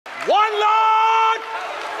One Lord.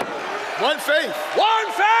 One faith. One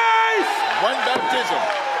faith. One baptism.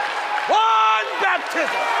 One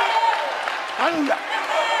baptism. Hallelujah.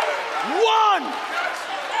 One.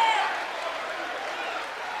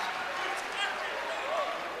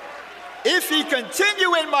 If ye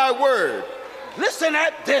continue in my word. Listen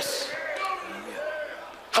at this.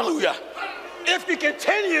 Hallelujah. If you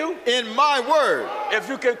continue in my word. If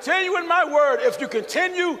you continue in my word. If you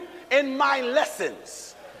continue in my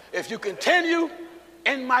lessons. If you continue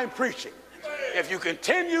in my preaching. If you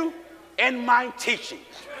continue in my teaching.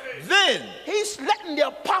 Then he's letting the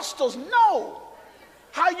apostles know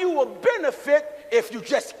how you will benefit if you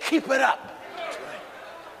just keep it up.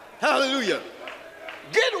 Hallelujah.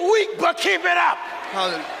 Get weak, but keep it up.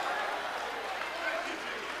 Hallelujah.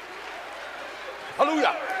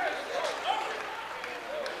 Hallelujah.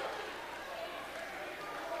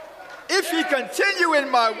 If ye continue in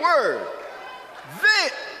my word,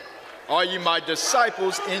 then are ye my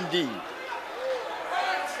disciples indeed.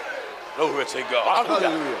 Glory to God.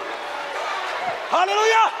 Hallelujah.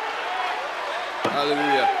 Hallelujah.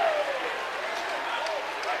 Hallelujah.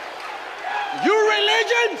 You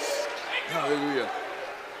religions. Hallelujah.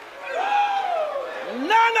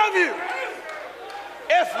 None of you,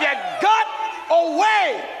 if you got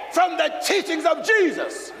away from the teachings of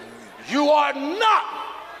Jesus, you are not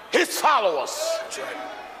his followers.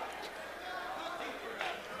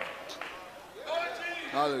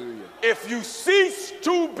 Hallelujah. If you cease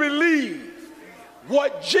to believe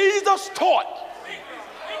what Jesus taught,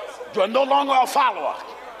 you're no longer a follower.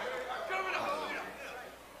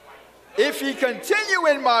 If ye continue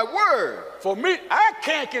in my word. For me, I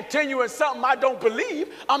can't continue in something I don't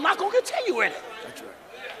believe. I'm not going to continue in it. That's right.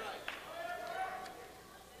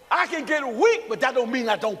 I can get weak, but that don't mean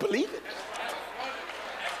I don't believe it.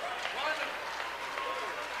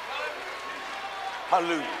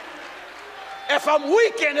 Hallelujah. If I'm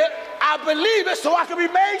weak in it, I believe it so I can be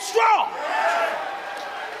made strong.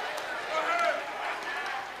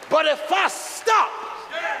 But if I stop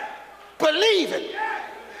believing,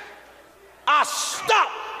 I stop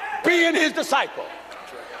being his disciple.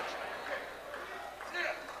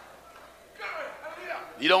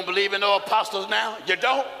 You don't believe in no apostles now? You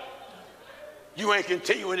don't? You ain't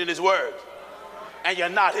continuing in his word. And you're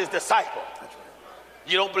not his disciple.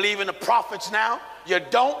 You don't believe in the prophets now? You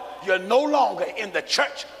don't? You're no longer in the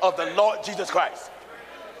church of the Lord Jesus Christ.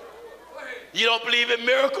 You don't believe in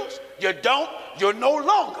miracles? You don't? You're no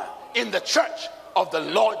longer in the church of the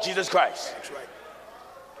Lord Jesus Christ. That's right.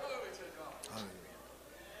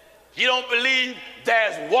 You don't believe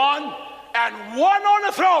there's one and one on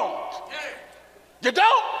the throne. You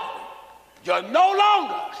don't? You're no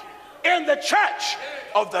longer in the church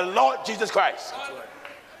of the Lord Jesus Christ.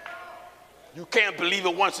 You can't believe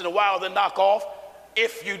it once in a while, then knock off.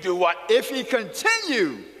 If you do what? If ye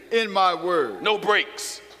continue in my word. No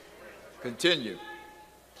breaks. Continue.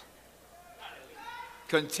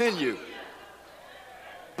 Continue.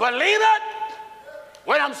 Believe it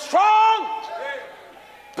when I'm strong.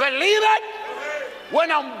 Believe it when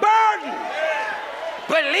I'm burdened.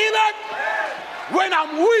 Believe it when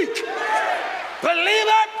I'm weak. Believe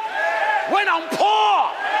it when I'm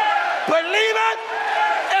poor. Believe it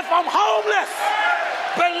if I'm homeless.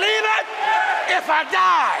 Believe it if I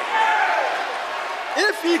die.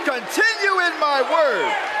 If ye continue in my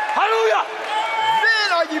word. Hallelujah.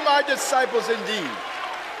 Then are ye my disciples indeed.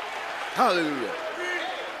 Hallelujah.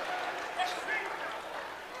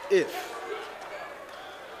 If.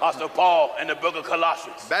 Apostle Paul in the book of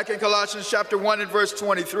Colossians. Back in Colossians chapter 1 and verse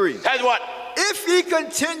 23. That's what? If ye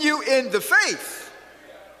continue in the faith,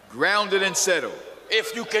 grounded and settled.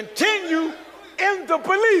 If you continue in the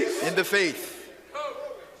belief. In the faith.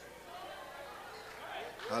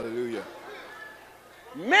 Hallelujah.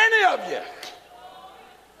 Many of you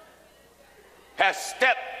have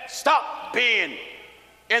stopped being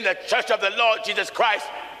in the church of the Lord Jesus Christ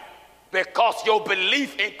because your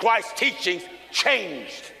belief in Christ's teachings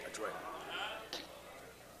changed. That's right.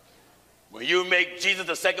 When you make Jesus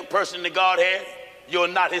the second person in the Godhead, you're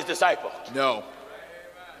not his disciple. No.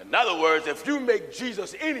 In other words, if you make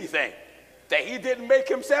Jesus anything that he didn't make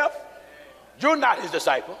himself, you're not his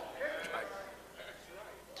disciple.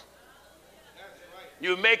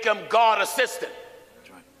 You make him God assistant.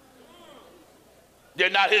 You're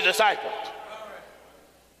not his disciple.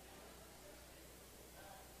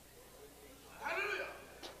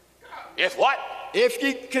 If what? If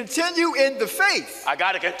ye continue in the faith. I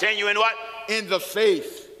got to continue in what? In the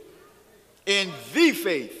faith. In the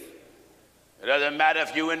faith. It doesn't matter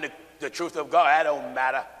if you're in the truth of God. That don't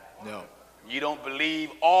matter. No. You don't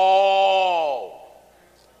believe all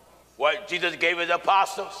what Jesus gave his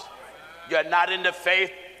apostles. You're not in the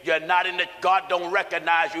faith. You're not in the, God don't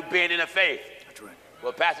recognize you being in the faith. That's right.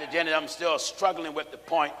 Well, Pastor Jennings, I'm still struggling with the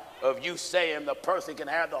point of you saying the person can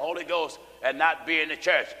have the Holy Ghost and not be in the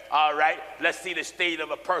church. All right, let's see the state of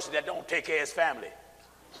a person that don't take care of his family.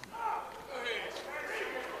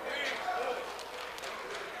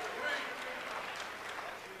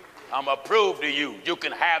 I'm going to prove to you, you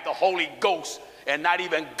can have the Holy Ghost and not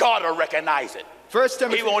even God will recognize it.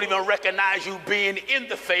 He won't even recognize you being in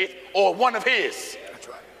the faith or one of his. That's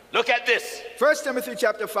right. Look at this. 1 Timothy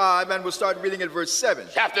chapter 5, and we'll start reading at verse 7.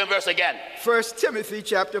 Chapter and verse again. 1 Timothy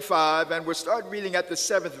chapter 5, and we'll start reading at the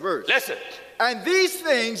 7th verse. Listen. And these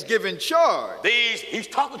things give in charge. He's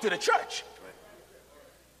talking to the church.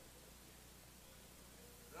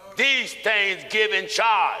 These things give in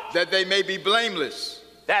charge. That they may be blameless.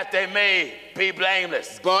 That they may be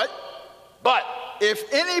blameless. But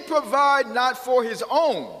if any provide not for his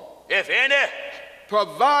own. If any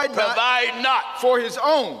provide not for his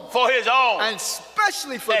own. For his own. And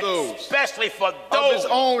especially for those. Especially for those. Of his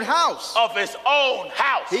own house. Of his own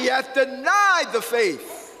house. He hath denied the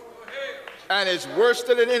faith. And is worse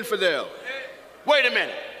than an infidel. Wait a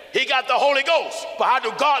minute. He got the Holy Ghost, but how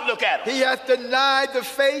do God look at him? He hath denied the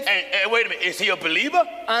faith. And wait a minute, is he a believer?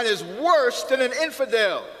 And is worse than an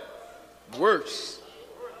infidel. Worse.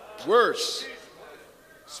 Worse.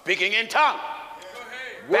 Speaking in tongue.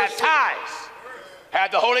 Baptized.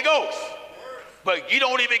 Have the Holy Ghost. But you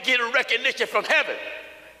don't even get a recognition from heaven.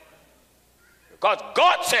 Because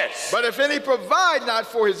God says. But if any provide not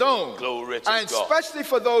for his own. Glory to and God. Especially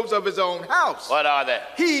for those of his own house. What are they?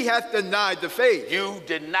 He hath denied the faith. You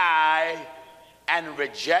deny and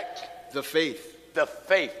reject the faith. The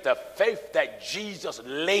faith. The faith that Jesus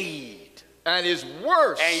laid. And is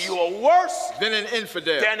worse. And you are worse than an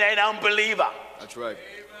infidel. Than an unbeliever. That's right.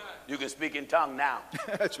 You can speak in tongue now.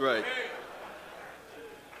 That's right.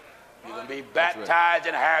 You can be baptized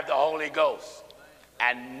and have the Holy Ghost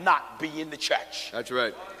and not be in the church. That's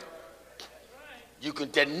right. You can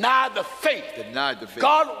deny the faith. Deny the faith.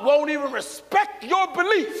 God won't even respect your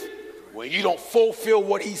belief when you don't fulfill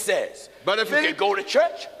what he says. But if you can go to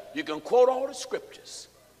church, you can quote all the scriptures.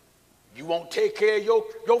 You won't take care of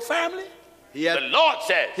your family? The Lord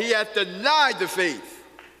says. He hath denied the faith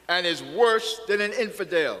and is worse than an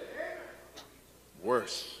infidel.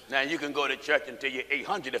 Worse. Now you can go to church until you're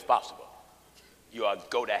 800 if possible. You are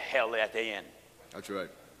go to hell at the end. That's right.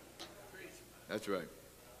 That's right.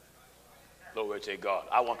 Glory to God.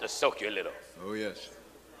 I want to soak you a little. Oh, yes.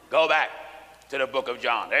 Go back to the book of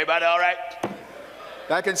John. Everybody all right?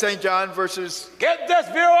 Back in St. John verses... Get this,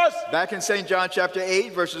 viewers. Back in St. John chapter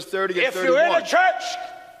 8 verses 30 and 31. If you're in a church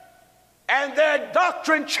and their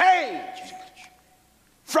doctrine changed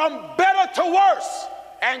from better to worse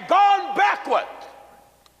and gone backward,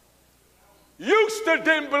 used to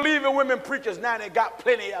didn't believe in women preachers, now they got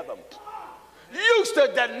plenty of them. Used to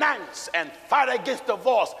denounce and fight against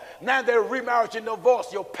divorce, now they're remarriage and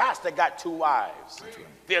divorce. Your pastor got 2 wives. That's right.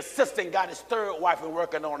 The assistant got his 3rd wife and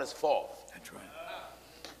working on his 4th. That's right.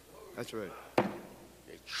 That's right.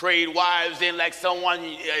 They trade wives in like someone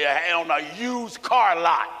on a used car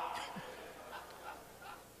lot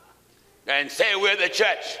and say we're the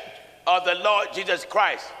church of the Lord Jesus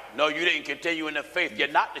Christ. No, you didn't continue in the faith. You're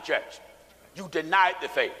not the church. You denied the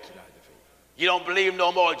faith. You don't believe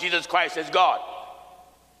no more Jesus Christ is God.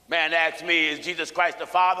 Man asked me, is Jesus Christ the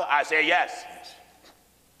Father? I say yes.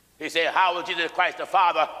 He said, how was Jesus Christ the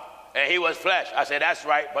Father? And he was flesh. I said, that's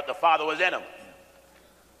right, but the Father was in him.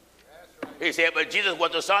 He said, but Jesus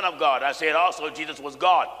was the Son of God. I said, also Jesus was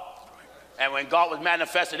God. And when God was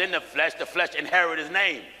manifested in the flesh inherited his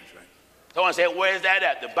name. Someone said, where's that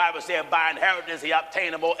at? The Bible said, by inheritance he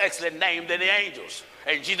obtained a more excellent name than the angels.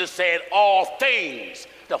 And Jesus said, all things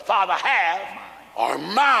the Father have are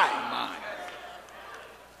mine.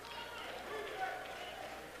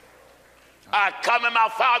 I come in my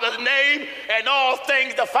Father's name, and all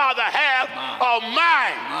things the Father have are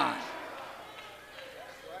mine.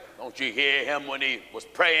 Don't you hear him when he was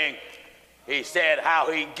praying? He said how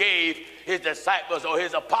he gave his disciples or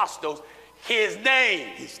his apostles his name.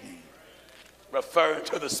 His name. Referring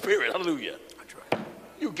to the Spirit. Hallelujah. That's right.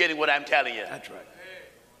 You getting what I'm telling you? That's right.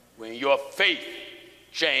 When your faith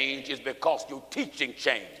changed, it's because your teaching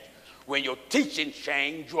changed. When your teaching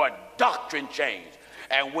changed, your doctrine changed.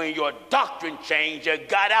 And when your doctrine changed, you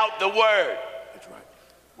got out the word. That's right.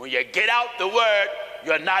 When you get out the word,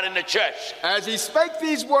 you're not in the church. As he spake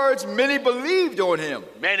these words, many believed on him.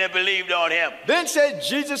 Many believed on him. Then said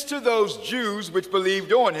Jesus to those Jews which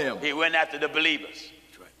believed on him. He went after the believers.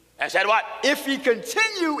 And said what? If ye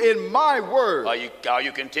continue in my word. Are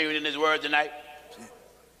you continuing in his word tonight?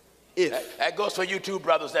 If. That goes for you too,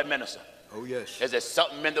 brothers that minister. Oh, yes. Is there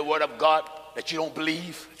something in the word of God that you don't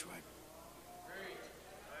believe? That's right.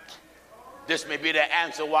 This may be the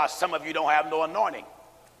answer why some of you don't have no anointing.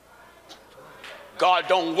 God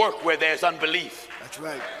don't work where there's unbelief. That's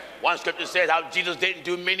right. One scripture says how Jesus didn't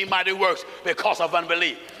do many mighty works because of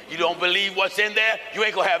unbelief. You don't believe what's in there, you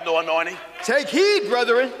ain't gonna have no anointing. Take heed,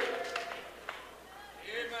 brethren.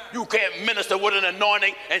 You can't minister with an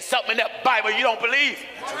anointing and something in that Bible you don't believe.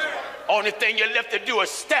 Only thing you're left to do is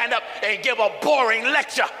stand up and give a boring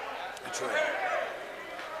lecture. That's right.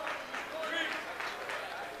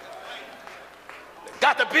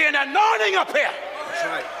 Got to be an anointing up here. That's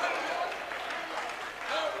right.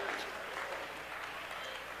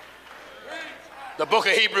 The book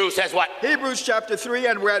of Hebrews says what? Hebrews chapter 3,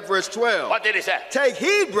 and we're at verse 12. What did he say? Take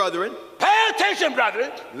heed, brethren, Pay attention,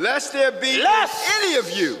 brethren. lest there be in any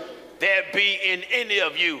of you there be in any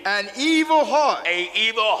of you an evil heart a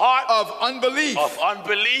evil heart of unbelief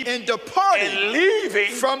in departing and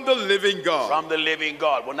leaving from the living God. From the living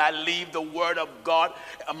God. When I leave the word of God,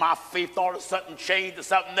 my faith all of a sudden changed to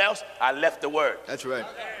something else. I left the word. That's right.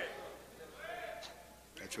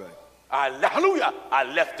 That's right. Hallelujah. I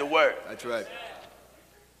left the word. That's right.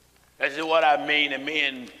 This is what I mean. And me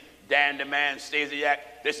and Dan the man Stasiak,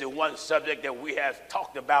 this is one subject that we have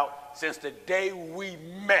talked about since the day we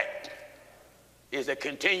met, is a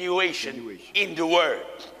continuation in the word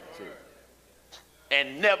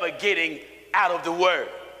and never getting out of the word.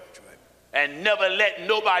 Right. And never let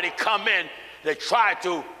nobody come in to try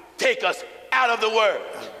to take us out of the word.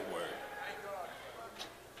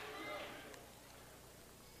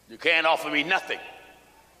 You can't offer me nothing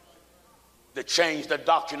to change the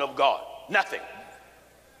doctrine of God. Nothing.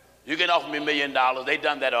 You can offer me $1 million. They've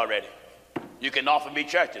done that already. You can offer me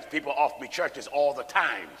churches. People offer me churches all the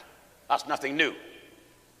time. That's nothing new.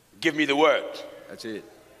 Give me the word. That's it.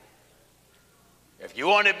 If you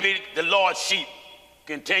want to be the Lord's sheep,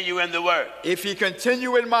 continue in the word. If you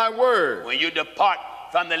continue in my word. When you depart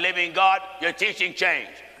from the living God, your teaching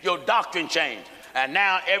changed. Your doctrine changed. And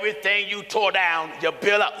now everything you tore down, you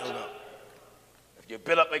build up. If you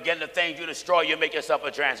build up again the things you destroy, you make yourself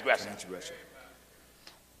a transgressor.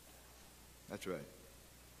 That's right.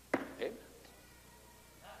 Amen.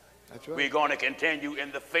 That's right. We're going to continue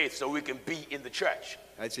in the faith so we can be in the church.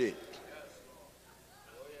 That's it.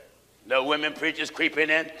 No women preachers creeping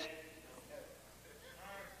in.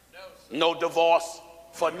 No divorce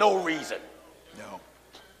for no reason. No.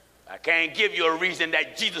 I can't give you a reason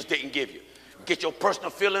that Jesus didn't give you. Get your personal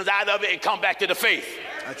feelings out of it and come back to the faith.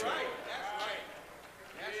 That's right.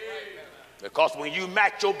 Because when you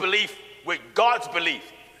match your belief with God's belief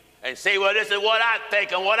and say, well, this is what I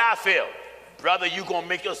think and what I feel, brother, you're going to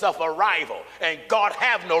make yourself a rival. And God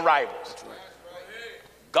have no rivals. That's right.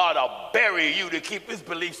 God will bury you to keep his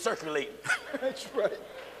belief circulating. That's right.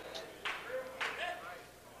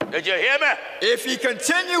 Did you hear me? If you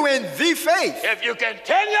continue in the faith. If you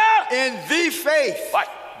continue in the faith. What?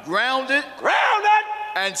 Grounded. Grounded.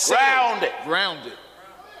 And settled. Grounded. Grounded.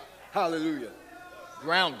 Hallelujah.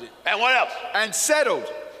 Grounded. And what else? And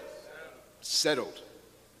settled. Settled.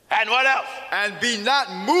 And what else? And be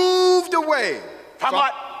not moved away. From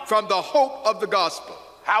what? From the hope of the gospel.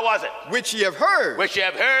 How was it? Which ye have heard. Which ye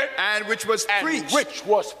have heard. And which was preached. Which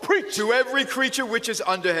was preached. To every creature which is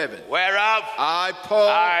under heaven. Whereof I,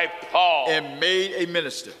 Paul, am made a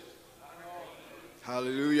minister.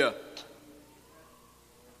 Hallelujah.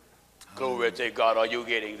 Glory to God. Are you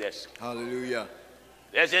getting this? Hallelujah.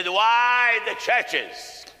 This is why the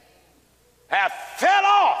churches have fell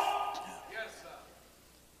off.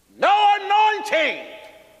 No anointing.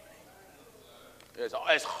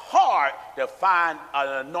 It's hard to find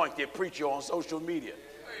an anointed preacher on social media.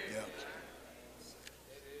 Yeah.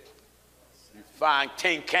 You find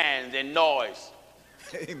tin cans and noise.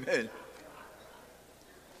 Amen.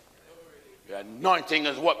 The anointing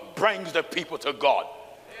is what brings the people to God.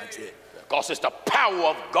 That's it. Because it's the power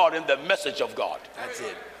of God and the message of God. That's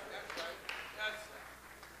it.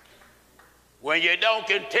 When you don't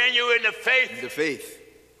continue in the faith,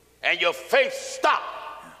 and your faith stops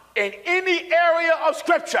in any area of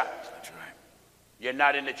Scripture, that's right, you're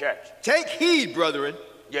not in the church. Take heed, brethren.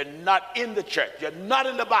 You're not in the church. You're not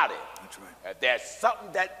in the body. That's right. If there's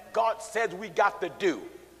something that God says we got to do,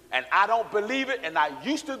 and I don't believe it, and I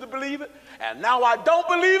used to believe it, and now I don't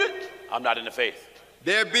believe it, I'm not in the faith.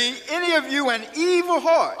 There be any of you an evil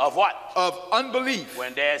heart. Of what? Of unbelief.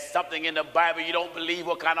 When there's something in the Bible you don't believe,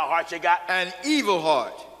 what kind of heart you got? An evil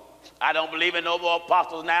heart. I don't believe in no more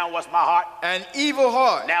apostles now. What's my heart? An evil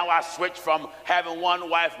heart. Now I switch from having one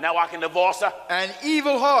wife. Now I can divorce her. An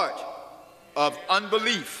evil heart of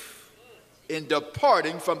unbelief in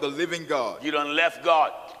departing from the living God. You done left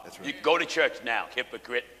God. That's right. You go to church now,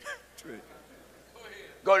 hypocrite. That's right.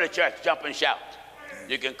 Go to church, jump and shout.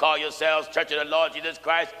 You can call yourselves Church of the Lord Jesus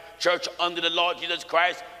Christ, Church under the Lord Jesus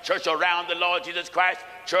Christ, Church around the Lord Jesus Christ,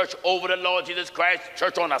 Church over the Lord Jesus Christ,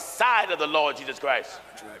 Church on the side of the Lord Jesus Christ.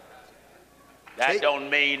 That's right. That don't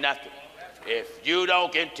mean nothing. If you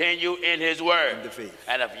don't continue in his word,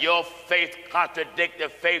 and if your faith contradicts the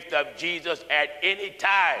faith of Jesus at any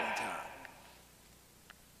time,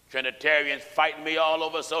 Trinitarians fighting me all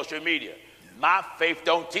over social media. My faith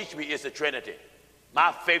don't teach me it's a Trinity.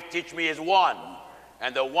 My faith teach me is one.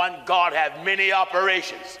 And the one God has many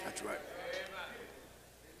operations. That's right.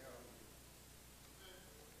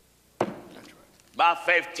 My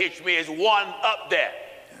faith teach me is one up there.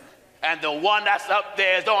 And the one that's up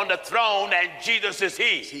there is on the throne, and Jesus is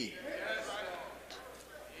he.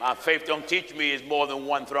 My faith don't teach me is more than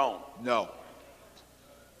one throne. No.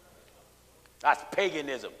 That's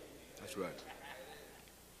paganism. That's right.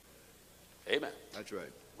 Amen. That's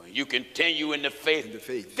right. When you continue in the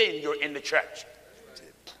faith, then you're in the church.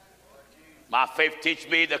 My faith teach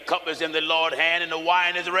me the cup is in the Lord's hand and the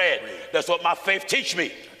wine is red. That's what my faith teach me.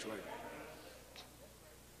 That's right.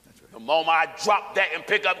 That's right. The moment I drop that and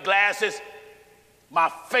pick up glasses,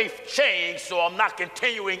 my faith changed, so I'm not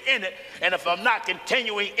continuing in it. And if I'm not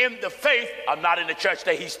continuing in the faith, I'm not in the church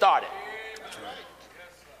that he started. That's right.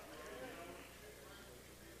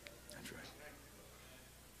 That's right.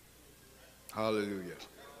 Hallelujah.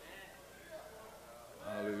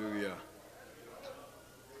 Hallelujah.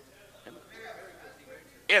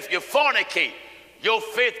 If you fornicate, your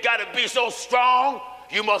faith got to be so strong,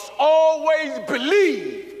 you must always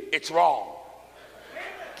believe it's wrong.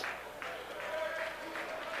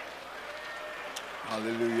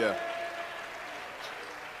 Hallelujah.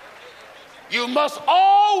 You must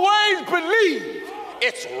always believe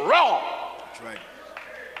it's wrong. That's right.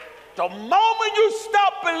 The moment you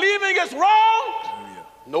stop believing it's wrong, Hallelujah.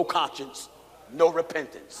 no conscience, no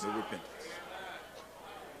repentance. No repentance.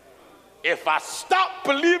 If I stop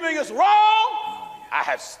believing it's wrong, I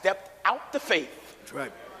have stepped out the faith. That's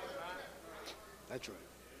right. That's right.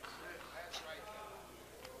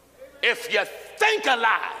 If you think a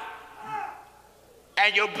lie,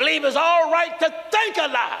 and you believe it's all right to think a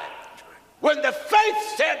lie, when the faith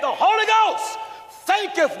said the Holy Ghost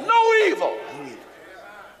thinketh no evil.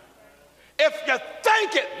 If you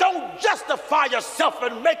think it, don't justify yourself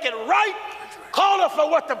and make it right. Call it for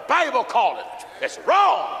what the Bible called it. It's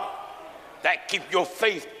wrong. That keep your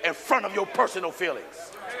faith in front of your personal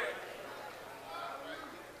feelings.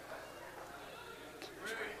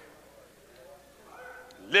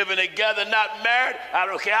 Living together, not married, I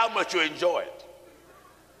don't care how much you enjoy it.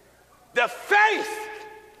 The faith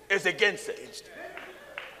is against it.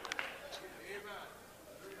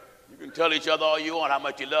 You can tell each other all you want how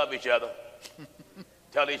much you love each other.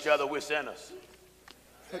 Tell each other we're sinners.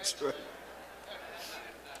 That's right.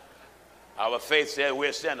 Our faith says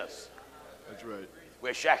we're sinners. That's right.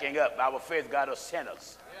 We're shacking up. Our faith got us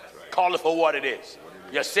sinners. Right. Call it for what it is.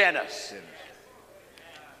 You're sinners.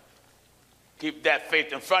 Keep that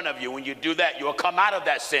faith in front of you. When you do that, you'll come out of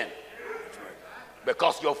that sin. That's right.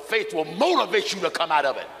 Because your faith will motivate you to come out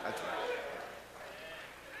of it. That's right.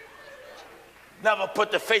 Never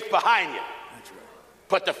put the faith behind you. That's right.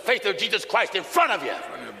 Put the faith of Jesus Christ in front of you. In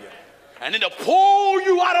front of you. And it'll pull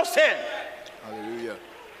you out of sin. Hallelujah.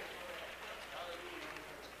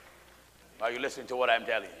 Are you listening to what I'm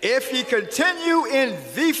telling you? If ye continue in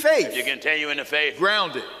the faith. If you continue in the faith.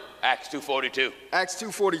 Grounded. Acts 2:42. Acts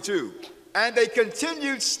 2:42. And they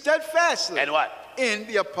continued steadfastly. And what? In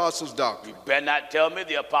the apostles' doctrine. You better not tell me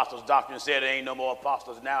the apostles' doctrine said there ain't no more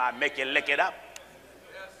apostles now. I make you lick it up.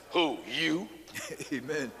 Who? You?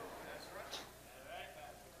 Amen.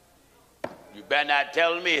 You better not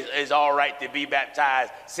tell me it's all right to be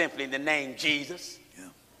baptized simply in the name Jesus. Yeah.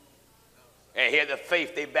 And here the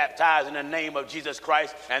faith, they baptize in the name of Jesus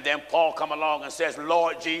Christ. And then Paul come along and says,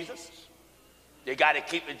 Lord Jesus. They got to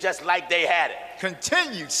keep it just like they had it.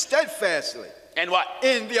 Continued steadfastly. And what?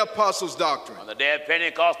 In the apostles' doctrine. On the day of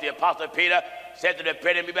Pentecost, the apostle Peter said to the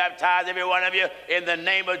Peter, be baptized, every one of you, in the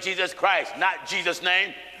name of Jesus Christ, not Jesus'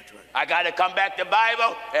 name. That's right. I got to come back to the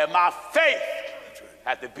Bible, and my faith That's right.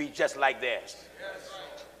 has to be just like theirs.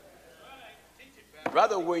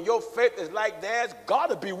 Brother, when your faith is like theirs, God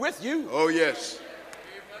will be with you. Oh, yes.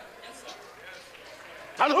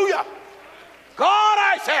 Hallelujah. God,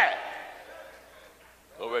 I said.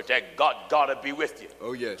 Over that God will be with you.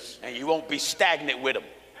 Oh, yes. And you won't be stagnant with him.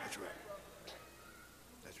 That's right.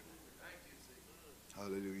 That's right.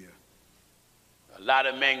 Hallelujah. A lot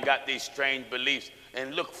of men got these strange beliefs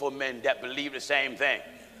and look for men that believe the same thing.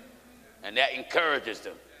 And that encourages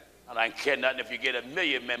them. And I don't care nothing if you get 1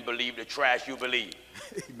 million men believe the trash you believe.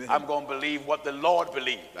 Amen. I'm going to believe what the Lord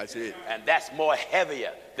believes. That's it. And that's more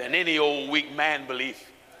heavier than any old weak man belief.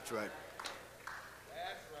 That's right.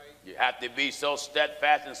 You have to be so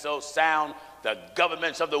steadfast and so sound, the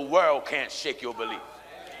governments of the world can't shake your belief.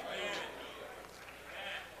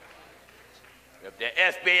 If the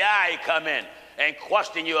FBI come in and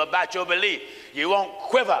question you about your belief, you won't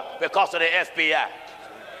quiver because of the FBI.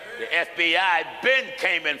 The FBI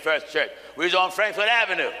came in First Church. We was on Frankfurt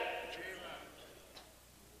Avenue.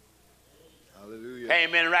 Hallelujah.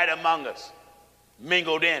 Came in right among us,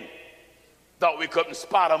 mingled in, thought we couldn't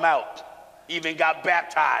spot them out, even got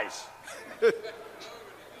baptized.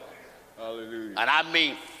 Hallelujah. And I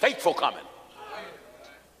mean faithful coming.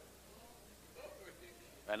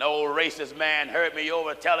 An old racist man heard me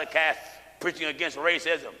over telecast preaching against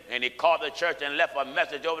racism, and he called the church and left a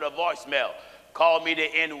message over the voicemail. Called me the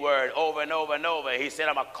N-word over and over and over. He said,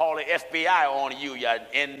 I'm going to call the FBI on you, you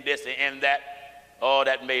in this and in that. Oh,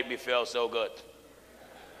 that made me feel so good.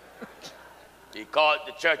 He called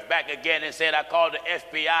the church back again and said, I called the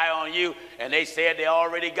FBI on you, and they said they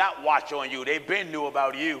already got watch on you. They been knew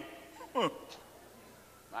about you.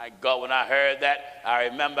 My God, when I heard that, I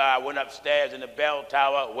remember I went upstairs in the bell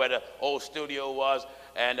tower where the old studio was,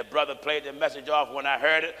 and the brother played the message off. When I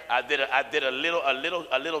heard it, I did a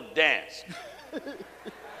little dance.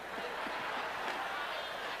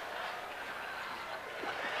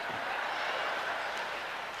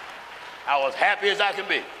 I was happy as I can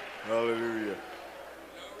be. Hallelujah.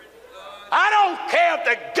 I don't care if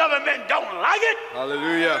the government don't like it.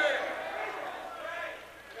 Hallelujah.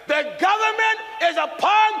 The government is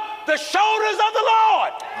upon the shoulders of the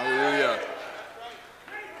Lord. Hallelujah.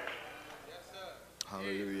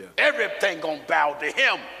 Hallelujah. Everything gonna bow to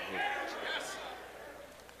him.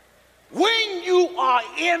 When you are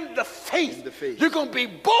in the faith, you're going to be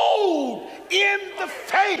bold in the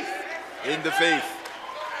faith. In the faith.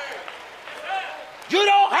 You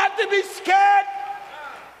don't have to be scared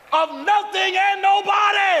of nothing and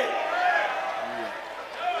nobody.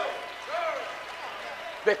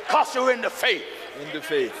 Because you're in the faith. In the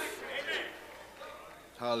faith.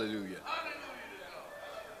 Hallelujah.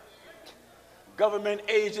 Government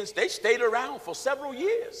agents, they stayed around for several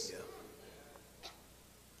years. Yeah.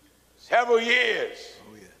 Several years.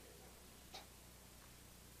 Oh, yeah.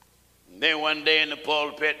 And then one day in the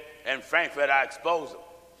pulpit in Frankfurt, I exposed them.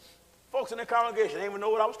 Folks in the congregation didn't even know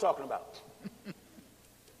what I was talking about.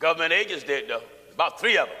 Government agents did, though. About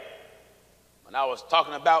 3 of them. When I was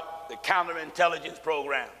talking about the counterintelligence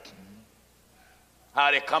program,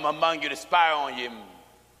 how they come among you to spy on you and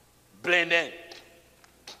blend in.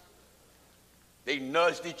 They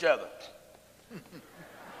nudged each other,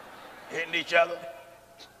 hitting each other.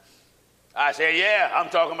 I said, yeah, I'm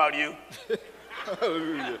talking about you.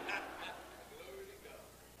 Hallelujah.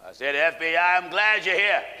 I said, FBI, I'm glad you're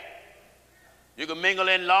here. You can mingle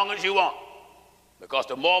in long as you want, because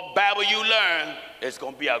the more Bible you learn, it's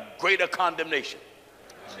going to be a greater condemnation.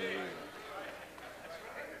 Hallelujah.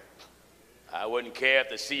 I wouldn't care if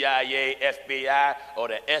the CIA, FBI, or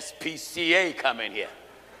the SPCA come in here.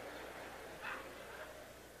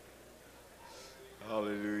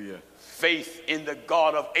 Hallelujah. Faith in the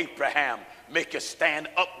God of Abraham make you stand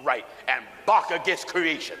upright and bark against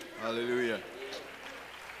creation. Hallelujah.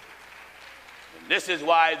 And this is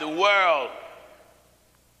why the world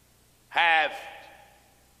have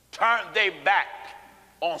turned their back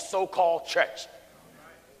on so-called church.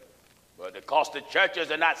 But because the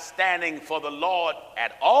churches are not standing for the Lord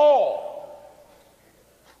at all,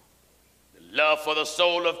 the love for the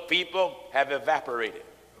soul of people have evaporated.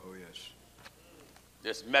 Oh, yes.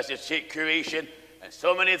 This message hit creation, and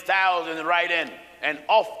so many thousands write in and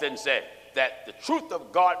often say that the Truth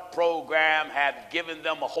of God program have given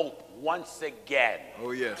them a hope once again.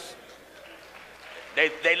 Oh, yes.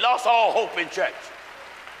 They lost all hope in church.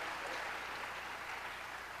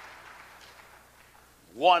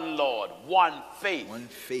 One Lord, one faith. One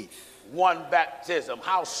faith. One baptism.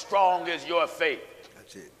 How strong is your faith?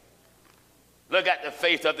 That's it. Look at the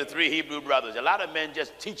faith of the 3 Hebrew brothers. A lot of men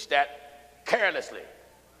just teach that carelessly.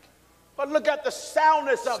 But look at the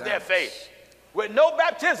soundness of their faith with no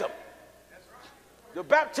baptism. The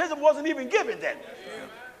baptism wasn't even given then.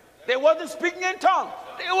 They wasn't speaking in tongues.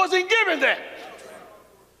 It wasn't given then.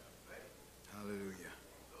 Hallelujah.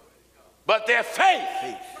 But their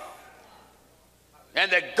faith and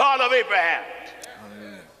the God of Abraham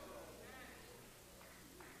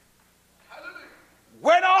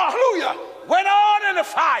went on in the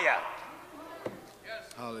fire.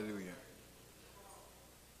 Hallelujah.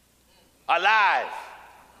 Alive.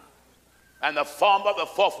 And the form of the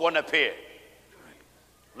fourth one appeared,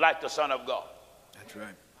 like the Son of God. That's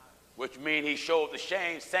right. Which means he showed the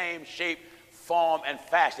same shape, form, and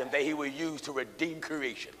fashion that he would use to redeem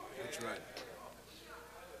creation. That's right.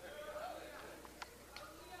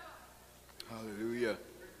 Hallelujah.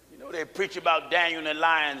 You know, they preach about Daniel and the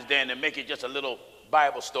lion's den and make it just a little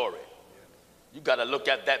Bible story. You got to look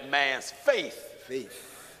at that man's faith. Faith.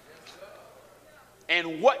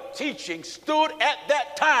 And what teaching stood at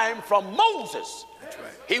that time from Moses. That's right.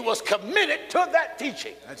 He was committed to that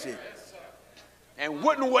teaching. That's it. And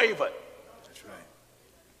wouldn't waver. That's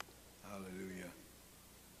right. Hallelujah.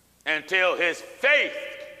 Until his faith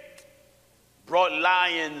brought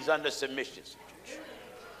lions under submission.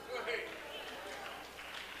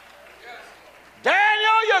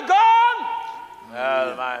 Daniel, you're gone.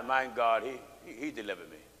 My God, he delivered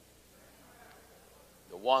me.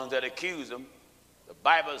 The ones that accuse him, the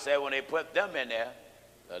Bible said when they put them in there,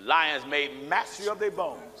 the lions made mastery of their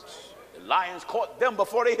bones. The lions caught them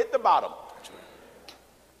before they hit the bottom.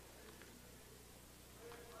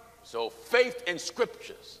 So faith in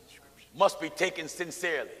scriptures must be taken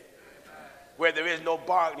sincerely, where there is no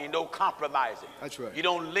bargaining, no compromising. That's right. You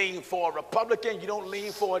don't lean for a Republican, you don't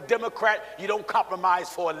lean for a Democrat, you don't compromise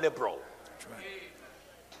for a liberal. That's right.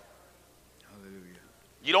 Hallelujah.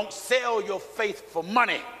 You don't sell your faith for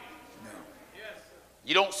money. No.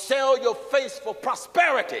 You don't sell your faith for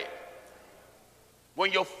prosperity.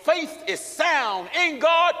 When your faith is sound in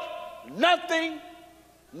God, nothing,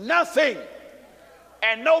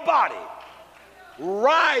 and nobody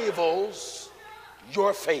rivals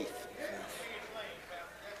your faith.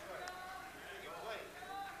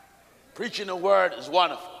 Preaching the word is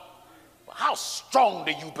wonderful. But how strong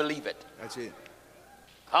do you believe it? That's it.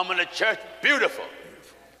 Coming to church, beautiful.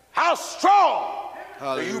 How strong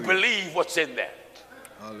Hallelujah. do you believe what's in there?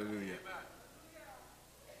 Hallelujah.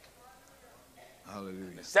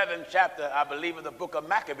 Hallelujah. The 7th chapter, I believe, of the book of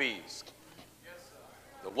Maccabees.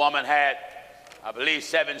 The woman had, I believe,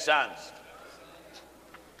 7 sons.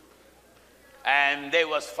 And they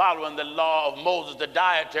was following the law of Moses, the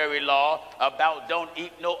dietary law about don't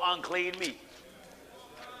eat no unclean meat.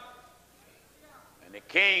 And the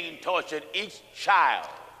king tortured each child,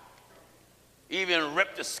 even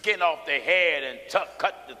ripped the skin off their head and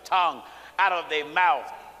cut the tongue out of their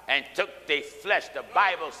mouth and took their flesh, the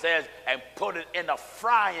Bible says, and put it in a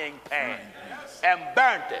frying pan and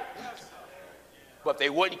burnt it. But they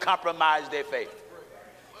wouldn't compromise their faith.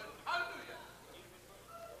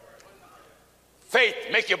 Faith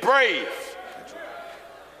make you brave.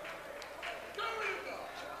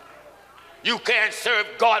 You can't serve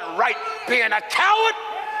God right being a coward.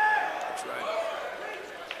 That's right.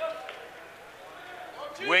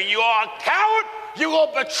 When you are a coward, you will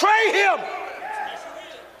betray him.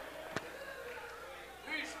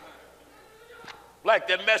 Like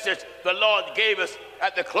the message the Lord gave us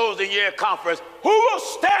at the closing year conference, who will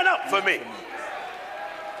stand up for me?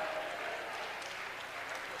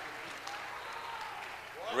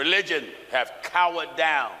 Religion have cowered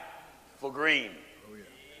down for green,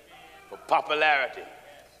 for popularity,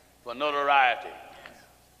 for notoriety,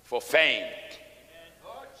 for fame.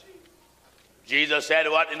 Jesus said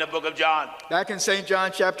what in the book of John? Back in St.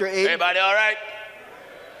 John chapter 8. Everybody all right?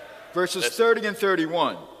 Verses 30 and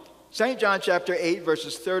 31. St. John chapter 8,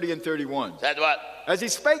 verses 30 and 31. That's what? As he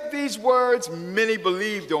spake these words, many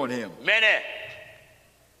believed on him. Many.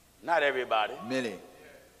 Not everybody. Many.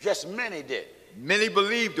 Just many did. Many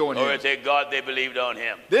believed on Glory him. to God, they believed on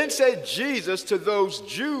him. Then said Jesus to those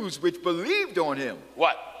Jews which believed on him,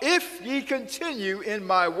 What? if ye continue in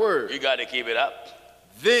my word, You got to keep it up.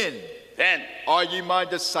 then Then. are ye my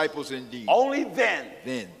disciples indeed. Only then.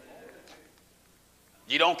 Then.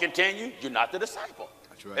 You don't continue, you're not the disciple.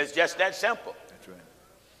 That's right. It's just that simple. That's right.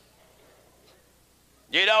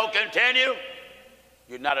 You don't continue,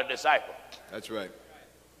 you're not a disciple. That's right.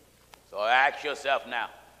 So ask yourself now,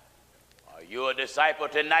 are you a disciple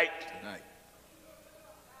tonight? Tonight.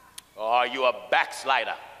 Or are you a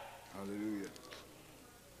backslider? Hallelujah.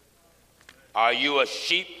 Are you a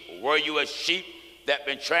sheep? Were you a sheep that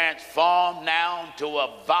been transformed now to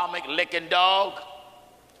a vomit licking dog?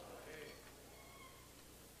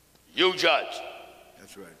 You judge.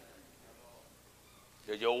 That's right.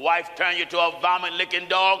 Did your wife turn you to a vomit licking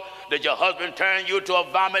dog? Did your husband turn you to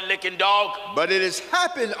a vomit licking dog? But it has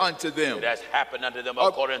happened unto them. It has happened unto them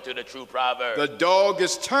according to the true proverb. The dog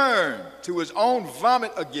is turned to his own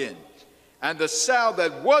vomit again, and the sow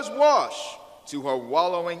that was washed to her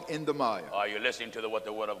wallowing in the mire. Are you listening to what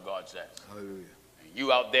the word of God says? Hallelujah.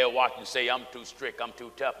 You out there watching say, I'm too strict, I'm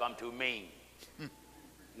too tough, I'm too mean.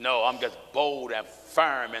 No, I'm just bold and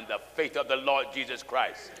firm in the faith of the Lord Jesus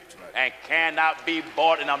Christ. Right. And cannot be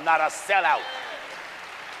bought, and I'm not a sellout.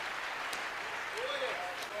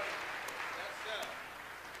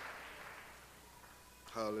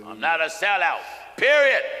 Hallelujah. I'm not a sellout,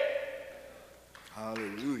 period.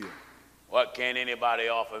 Hallelujah. What can anybody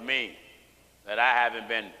offer me that I haven't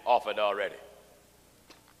been offered already?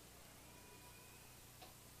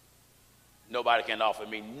 Nobody can offer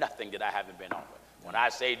me nothing that I haven't been offered. When I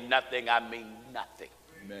say nothing, I mean nothing.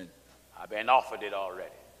 Amen. I've been offered it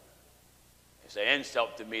already. It's an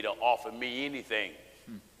insult to me to offer me anything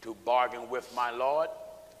to bargain with my Lord.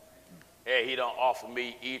 Yeah, he don't offer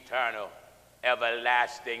me eternal,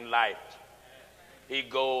 everlasting life. He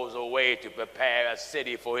goes away to prepare a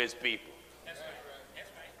city for his people.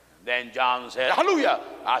 Then John said, hallelujah,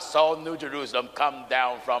 I saw New Jerusalem come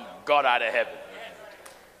down from God out of heaven,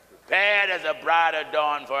 prepared as a bride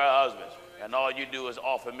adorned for her husband. And all you do is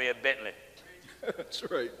offer me a Bentley. That's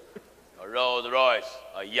right. A Rolls Royce,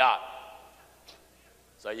 a yacht,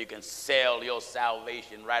 so you can sell your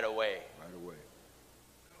salvation right away. Right away.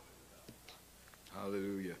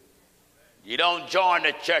 Hallelujah. You don't join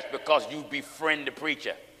the church because you befriend the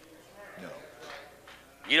preacher. No.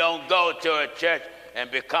 You don't go to a church and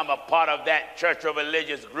become a part of that church or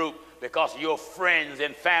religious group because your friends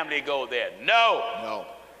and family go there. No. No.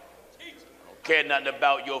 Don't care nothing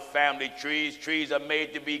about your family trees. Trees are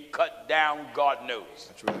made to be cut down, God knows.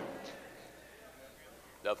 That's right.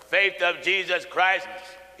 The faith of Jesus Christ,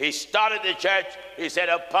 he started the church. He said,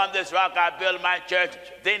 upon this rock I build my church.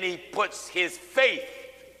 Then he puts his faith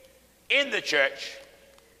in the church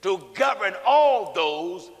to govern all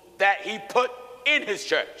those that he put in his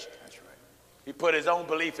church. That's right. He put his own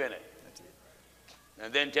belief in it. That's it.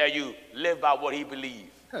 And then tell you, live by what he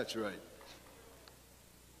believed. That's right.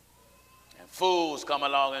 And fools come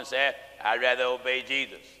along and say, I'd rather obey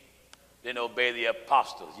Jesus than obey the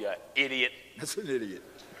apostles. You idiot. That's an idiot.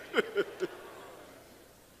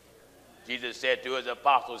 Jesus said to his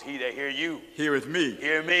apostles, he that hear you, heareth me.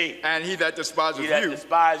 Hear me. And he that despiseth He that you,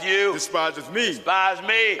 despise you, despiseth me. despise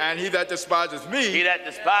me. And he that despiseth me, He that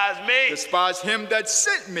despise me, despise him that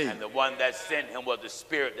sent me. and the one that sent him was the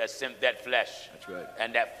spirit that sent that flesh. That's right.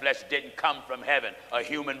 And that flesh didn't come from heaven, a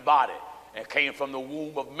human body. It came from the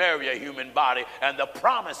womb of Mary, a human body, and the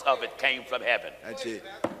promise of it came from heaven. That's it.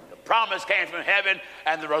 The promise came from heaven,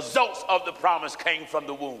 and the results of the promise came from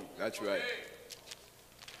the womb. That's right.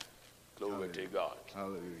 Glory to God.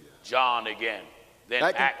 Hallelujah. John again, then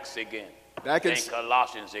Acts again, then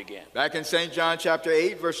Colossians again. Back in St. John chapter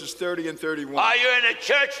 8, verses 30 and 31. Are you in the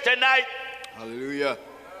church tonight? Hallelujah.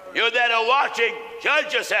 You that are watching,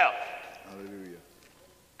 judge yourself. Hallelujah.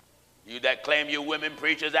 You that claim you're women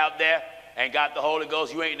preachers out there and got the Holy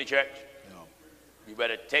Ghost, you ain't in the church. No. You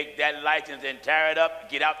better take that license and tear it up,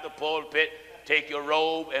 get out the pulpit, take your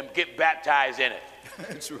robe, and get baptized in it.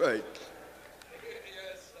 That's right.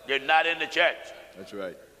 You're not in the church. That's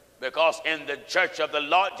right. Because in the church of the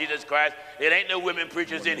Lord Jesus Christ, it ain't no women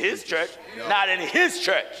preachers in his church. No. Not in his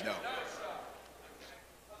church. No.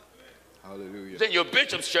 Hallelujah. It's in your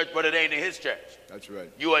bishop's church, but it ain't in his church. That's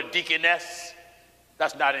right. You a deaconess,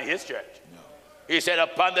 that's not in his church. No. He said,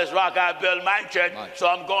 upon this rock I build my church. My So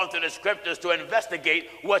I'm going through the scriptures to investigate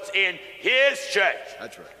what's in his church.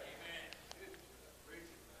 That's right.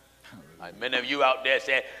 Like many of you out there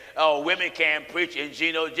say, oh, women can't preach in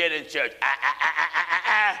Gino Jennings' church.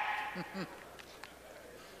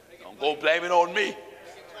 Don't go blame it on me.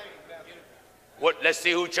 What? Let's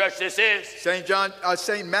see who church this is.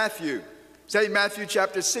 St. Matthew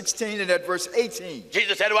chapter 16 and at verse 18.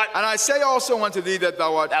 Jesus said what? And I say also unto thee that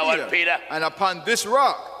thou art Peter, and upon this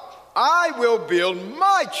rock I will build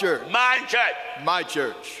my church. My church. My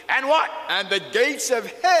church. And what? And the gates of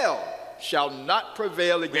hell shall not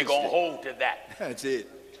prevail against it. We're going to hold to that. That's it.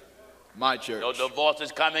 My church. No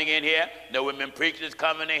divorces coming in here. No women preachers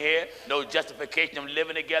coming in here. No justification of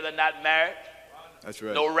living together, not married. That's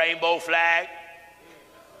right. No rainbow flag.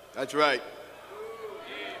 That's right.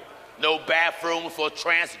 No bathroom for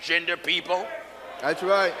transgender people. That's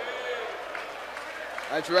right.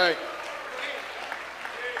 That's right.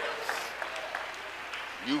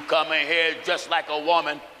 You come in here just like a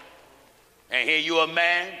woman, and here you a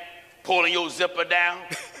man pulling your zipper down.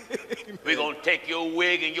 We're going to take your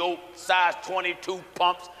wig and your size 22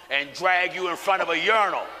 pumps and drag you in front of a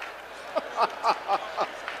urinal.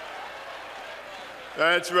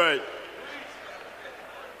 That's right.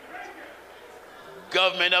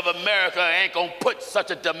 Government of America ain't going to put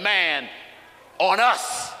such a demand on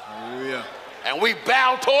us. Hallelujah. And we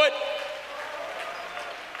bow to it.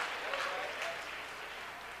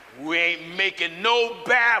 We ain't making no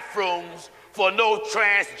bathrooms for no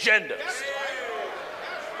transgenders.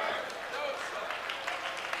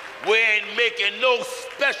 We ain't making no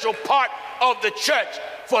special part of the church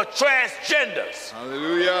for transgenders.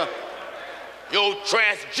 Hallelujah. Your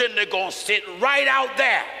transgender gonna sit right out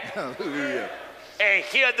there. Hallelujah. And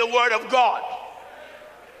hear the word of God.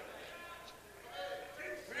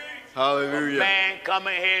 Hallelujah. A man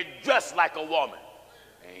coming here dressed like a woman,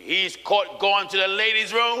 and he's caught going to the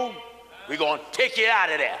ladies' room, we're gonna take you out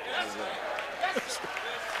of there.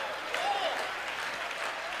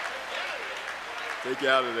 Take you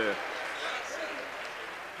out of there.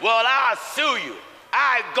 Well, I'll sue you.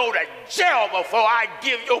 I go to jail before I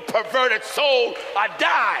give your perverted soul a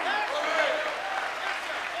dime.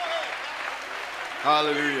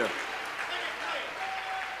 Hallelujah.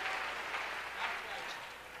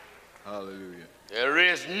 Hallelujah. There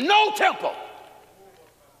is no temple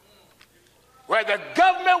where the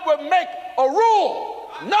government will make a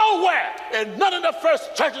rule, nowhere in none of the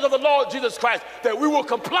first churches of the Lord Jesus Christ, that we will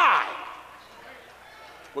comply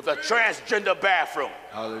with a transgender bathroom.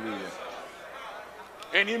 Hallelujah.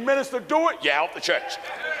 Any minister do it, you're out the church.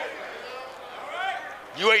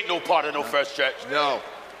 You ain't no part of no first church. No.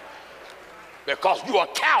 Because you are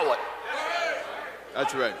a coward.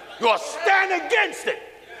 That's right. You are stand against it.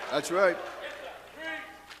 That's right.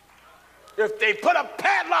 If they put a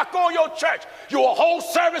padlock on your church, you will hold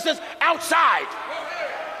services outside.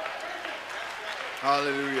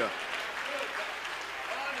 Hallelujah.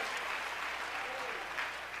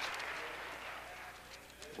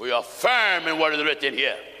 We are firm in what is written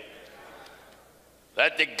here.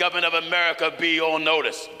 Let the government of America be on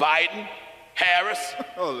notice. Biden, Harris,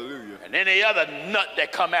 Hallelujah. and any other nut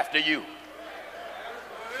that come after you.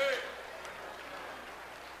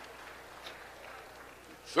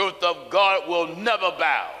 Truth of God will never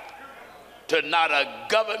bow to not a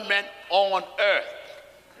government on earth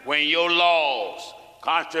when your laws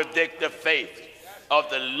contradict the faith of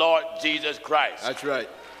the Lord Jesus Christ. That's right.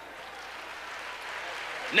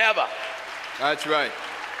 Never. That's right.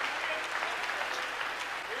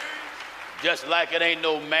 Just like it ain't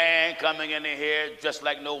no man coming in here, just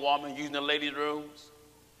like no woman using the ladies' rooms.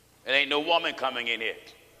 It ain't no woman coming in here.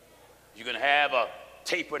 You can have a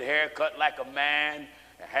tapered haircut like a man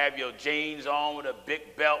and have your jeans on with a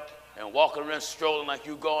big belt and walk around strolling like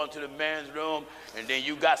you going to the men's room, and then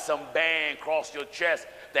you got some band across your chest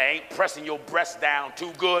that ain't pressing your breast down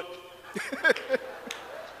too good.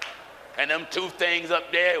 And them two things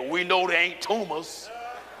up there, we know they ain't tumors.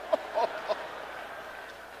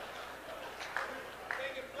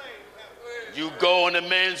 You go in the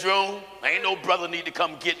men's room, ain't no brother need to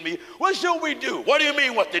come get me. What should we do? What do you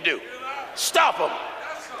mean what to do? Stop them.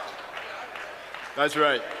 That's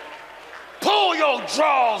right. Pull your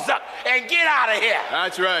drawers up and get out of here.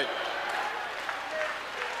 That's right.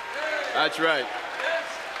 That's right.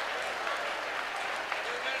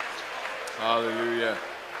 Hallelujah.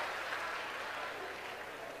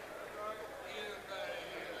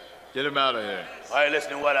 Get him out of here. Are you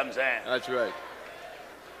listening to what I'm saying? That's right.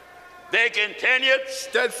 They continued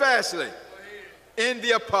steadfastly in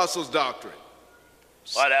the apostles' doctrine.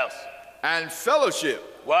 What else? And fellowship.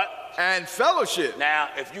 What? And fellowship. Now,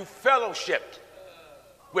 if you fellowshipped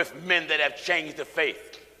with men that have changed the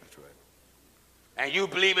faith, that's right, and you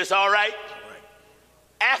believe it's all right,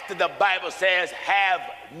 after the Bible says have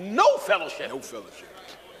no fellowship. No fellowship.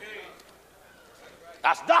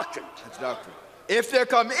 That's doctrine. That's doctrine. If there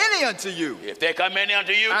come any unto you, if there come any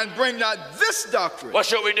unto you, and bring not this doctrine, what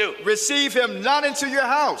shall we do? Receive him not into your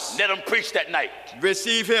house. Let him preach that night.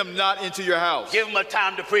 Receive him not into your house. Give him a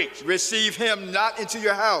time to preach. Receive him not into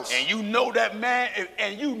your house. And you know that man,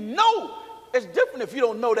 and you know it's different if you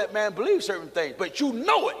don't know that man believes certain things, but you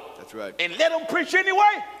know it. That's right. And let him preach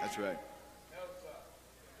anyway. That's right.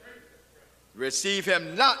 Receive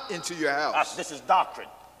him not into your house. This is doctrine.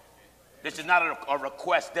 This is not a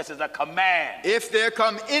request. This is a command. If there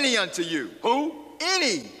come any unto you. Who?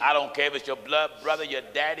 Any. I don't care if it's your blood brother, your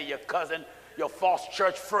daddy, your cousin, your false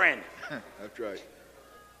church friend. That's right.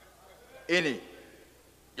 Any.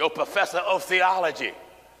 Your professor of theology.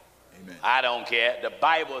 Amen. I don't care. The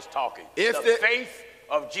Bible is talking. If the faith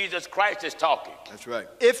of Jesus Christ is talking. That's right.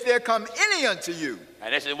 If there come any unto you.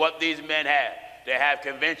 And this is what these men have. They have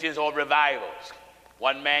conventions or revivals.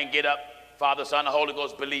 One man get up, Father, Son, and Holy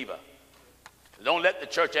Ghost believer. Don't let the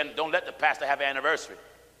church and don't let the pastor have an anniversary.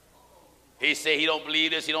 He say he don't believe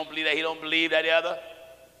this, he don't believe that, he don't believe that the other.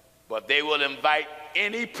 But they will invite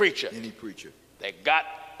any preacher. Any preacher. That got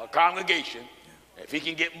a congregation, if he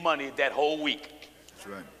can get money that whole week. That's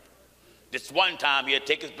right. This one time he'll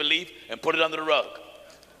take his belief and put it under the rug.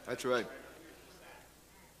 That's right.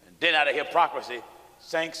 And then out of hypocrisy,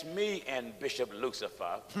 Saints, me and Bishop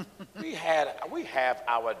Lucifer, we have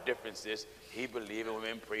our differences. He believes in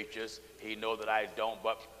women preachers. He know that I don't,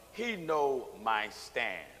 but he know my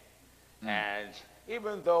stand. And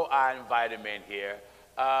even though I invite him in here,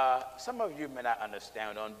 some of you may not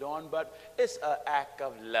understand what I'm doing, but it's an act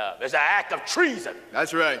of love. It's an act of treason.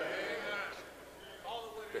 That's right.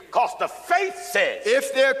 Because the faith says,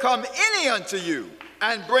 if there come any unto you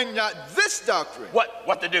and bring not this doctrine,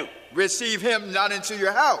 what to do? Receive him not into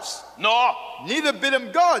your house. No. Neither bid him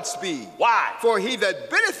Godspeed. Why? For he that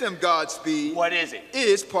biddeth him Godspeed, what is it?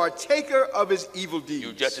 Is partaker of his evil deeds.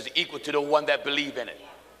 You just as equal to the one that believe in it.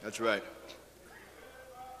 That's right.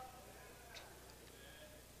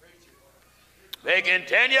 They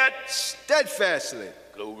continued steadfastly,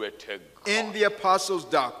 glory to God, in the apostles'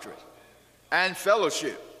 doctrine and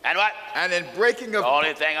fellowship. And what? And in breaking of... The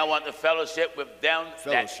only thing I want the fellowship with them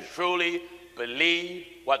that truly believe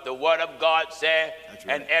what the word of God said. Right.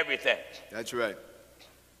 And everything. That's right.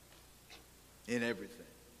 In everything.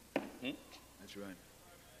 That's right.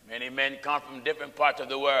 Many men come from different parts of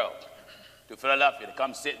the world to Philadelphia to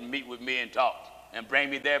come sit and meet with me and talk and bring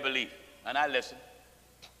me their belief. And I listen.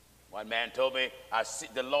 One man told me,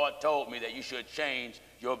 the Lord told me that you should change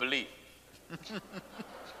your belief.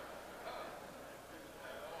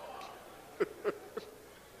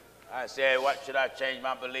 I said, what should I change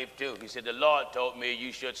my belief to? He said, the Lord told me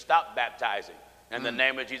you should stop baptizing in the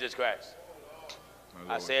name of Jesus Christ.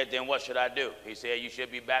 I said, then what should I do? He said, you should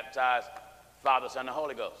be baptized, Father, Son, and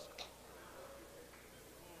Holy Ghost.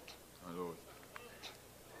 My Lord.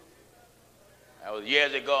 That was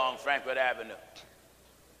years ago on Frankfurt Avenue.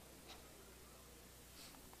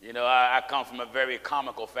 You know, I come from a very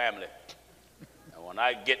comical family. And when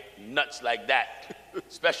I get nuts like that,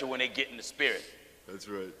 especially when they get in the spirit. That's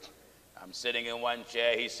right. I'm sitting in one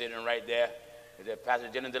chair, he's sitting right there. He said, Pastor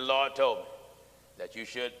Jennings, the Lord told me that you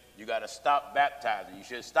got to stop baptizing. You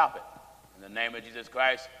should stop it in the name of Jesus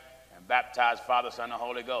Christ and baptize Father, Son, and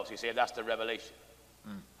Holy Ghost. He said, that's the revelation.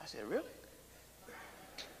 I said, really?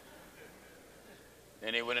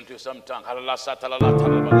 Then he went into some tongue. I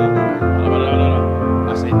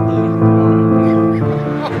said,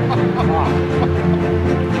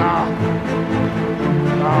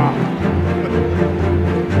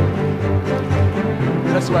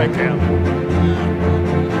 that's right, Cam.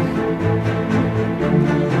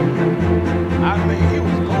 I mean, he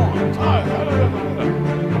was gone.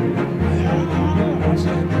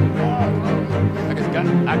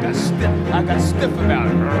 I got stiff about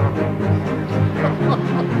it.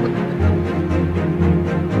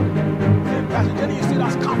 Pastor Jenny, you see,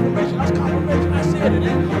 that's confirmation. That's confirmation. I said it.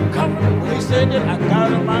 Confirmation. When he said that, I got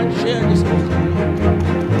out of my chair and just glory.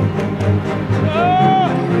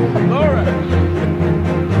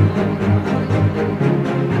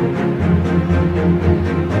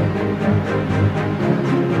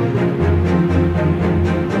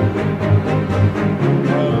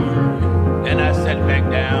 Then I sat back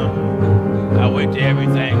down. I wait till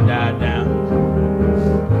everything died down.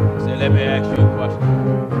 I said, let me ask you a question.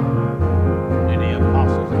 Did the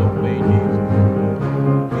apostles obey Jesus?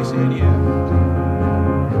 He said, yeah.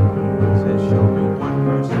 He said, show me one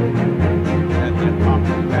person that the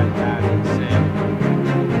apostles baptized and said.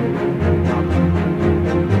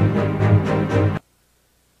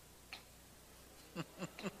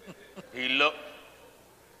 He looked.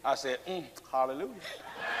 I said, hallelujah.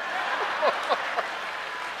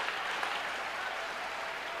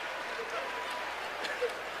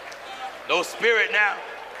 No spirit now.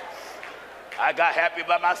 I got happy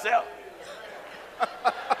by myself.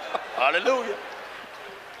 Hallelujah.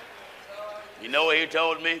 You know what he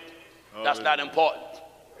told me? That's not important.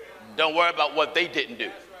 Don't worry about what they didn't do.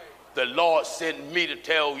 The Lord sent me to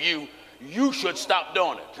tell you, you should stop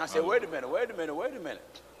doing it. I said, wait a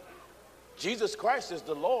minute. Jesus Christ is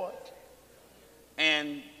the Lord.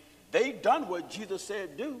 And they done what Jesus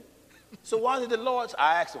said do. So why did the Lord,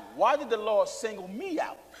 I asked him, why did the Lord single me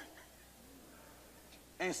out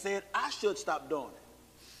and said I should stop doing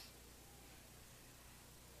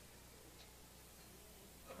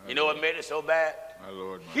it? You know what made it so bad? My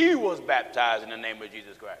Lord, he was baptized in the name of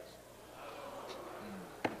Jesus Christ.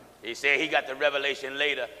 He said he got the revelation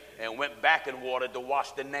later and went back in water to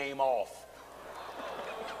wash the name off.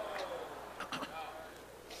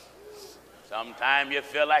 Sometimes you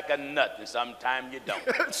feel like a nut and sometimes you don't.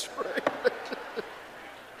 That's right.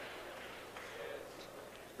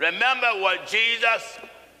 Remember what Jesus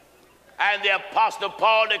and the Apostle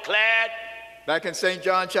Paul declared? Back in St.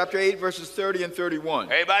 John chapter 8, verses 30 and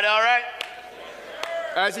 31. Everybody all right?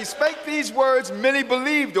 As he spake these words, many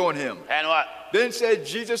believed on him. And what? Then said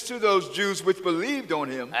Jesus to those Jews which believed on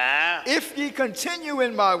him, if ye continue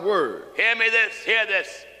in my word. Hear me this, hear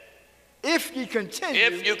this. If ye continue.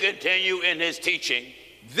 If you continue in his teaching.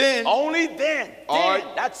 Then. Only then.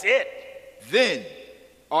 That's it. Then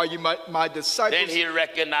are you my disciples. Then he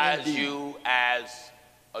recognized you as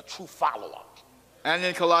a true follower. And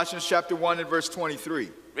in Colossians chapter 1 and verse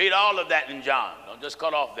 23. Read all of that in John. Don't just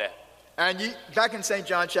cut off there. And ye, back in St.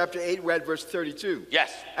 John chapter 8, we're at verse 32.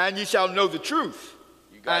 Yes. And ye shall know the truth.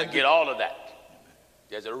 You got to get all of that.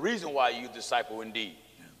 There's a reason why you disciple indeed.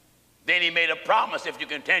 Yeah. Then he made a promise if you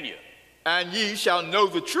continue. And ye shall know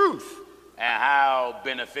the truth. And how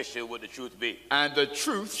beneficial would the truth be? And the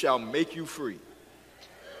truth shall make you free.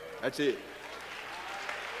 That's it.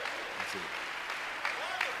 That's it.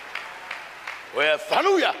 Well,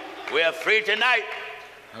 hallelujah. We are free tonight.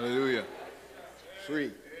 Hallelujah.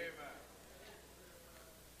 Free.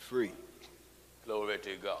 Free. Glory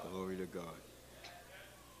to God. Glory to God.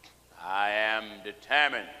 I am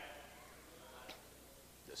determined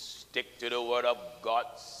to stick to the word of God.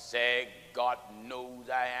 Say, God knows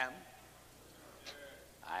I am.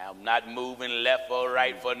 I am not moving left or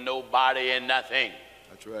right for nobody and nothing.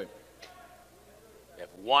 That's right. If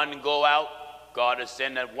one go out, God is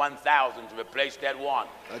sending 1,000 to replace that one.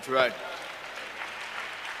 That's right.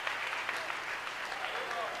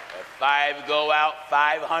 If 5 go out,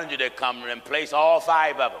 500 will come and replace all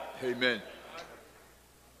 5 of them. Amen.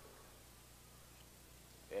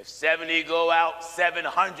 If 70 go out,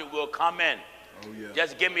 700 will come in. Oh, yeah.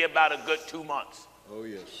 Just give me about a good 2 months. Oh,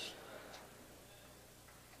 yes.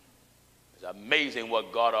 It's amazing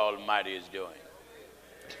what God Almighty is doing.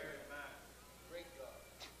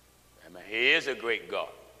 Amen. He is a great God.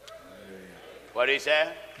 What did he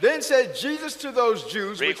say? Then said Jesus to those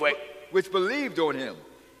Jews which believed on him,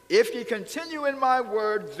 if ye continue in my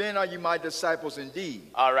word, then are you my disciples indeed.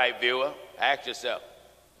 All right, viewer, ask yourself,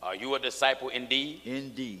 are you a disciple indeed?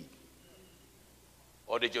 Indeed.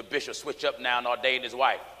 Or did your bishop switch up now and ordain his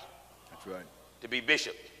wife? That's right. To be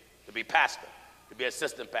bishop, to be pastor, to be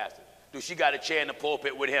assistant pastor. Do she got a chair in the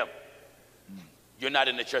pulpit with him? You're not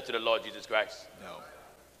in the church of the Lord Jesus Christ. No.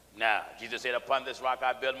 Now, Jesus said, upon this rock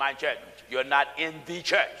I build my church. You're not in the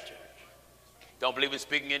church. Don't believe in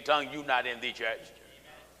speaking in tongues, you're not in the church.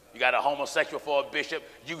 You got a homosexual for a bishop,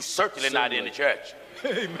 you certainly not in the church.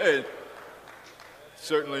 Amen.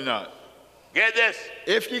 Certainly not. Get this.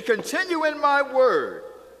 If ye continue in my word,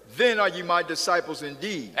 then are ye my disciples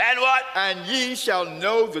indeed. And what? And ye shall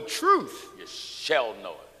know the truth. You shall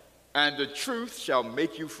know it. And the truth shall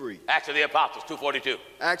make you free. Acts of the Apostles 2:42.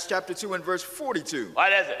 Acts chapter 2 and verse 42.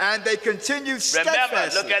 What is it? And they continued steadfastly.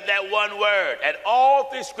 Remember, look at that one word. At all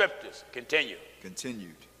 3 scriptures, continue.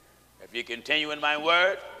 Continued. If you continue in my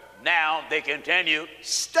word, now they continue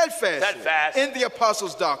steadfastly in the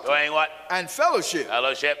apostles' doctrine. Doing what? And fellowship.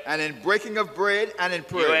 Fellowship. And in breaking of bread and in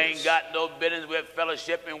prayers. You ain't got no business with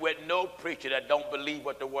fellowship and with no preacher that don't believe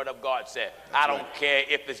what the word of God said. I don't care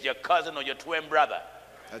if it's your cousin or your twin brother.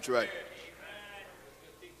 That's right.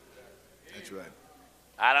 That's right.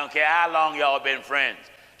 I don't care how long y'all been friends.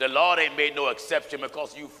 The Lord ain't made no exception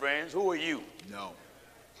because you friends. Who are you? No.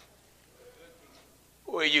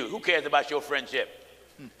 Who are you? Who cares about your friendship?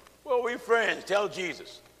 Well, we friends. Tell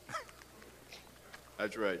Jesus.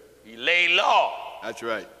 That's right. He laid law. That's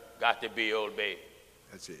right. Got to be obeyed.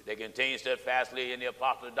 That's it. They continue steadfastly in the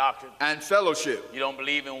apostles' doctrine. And fellowship. You don't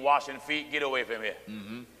believe in washing feet? Get away from here.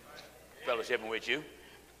 Fellowshipping with you.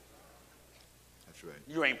 That's right.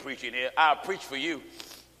 You ain't preaching here. I'll preach for you,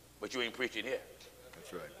 but you ain't preaching here.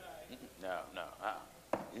 That's right.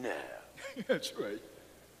 No. That's right.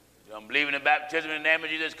 You don't believe in the baptism in the name of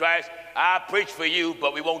Jesus Christ? I'll preach for you,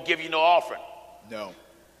 but we won't give you no offering. No.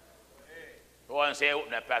 Go on and say, oh,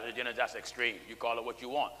 now, Pastor Jennings, that's extreme. You call it what you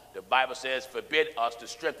want. The Bible says, forbid us to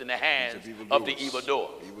strengthen the hands of the evildoer.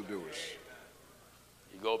 Evildoers.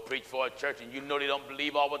 You go preach for a church and you know they don't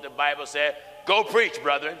believe all what the Bible said. Go preach,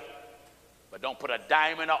 brethren. But don't put a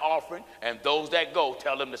dime in an offering, and those that go,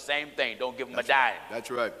 tell them the same thing. Don't give them a dime.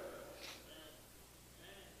 That's right.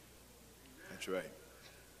 That's right.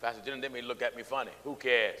 Pastor Jennings, they may look at me funny. Who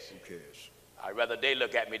cares? Who cares? I'd rather they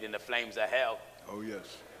look at me than the flames of hell. Oh,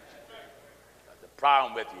 yes. That's the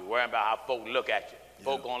problem with you, worrying about how folk look at you. Yeah.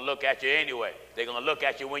 Folk gonna look at you anyway. They're gonna look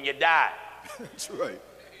at you when you die. That's right.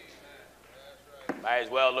 Might as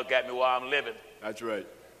well look at me while I'm living. That's right.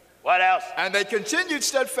 What else? And they continued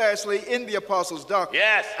steadfastly in the apostles' doctrine.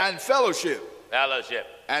 Yes. And fellowship. Fellowship.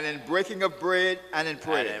 And in breaking of bread and in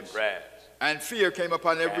prayers. And in prayers. And fear came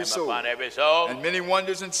upon every soul. Upon every soul. And many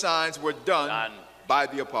wonders and signs were done by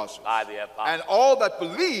the apostles. By the apostles. And all that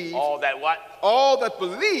believed. All that what? All that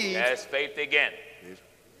believed. There's faith again.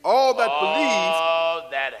 all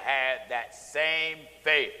that had that same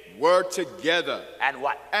faith were together. And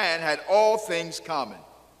what? And had all things common.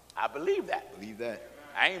 I believe that. Believe that.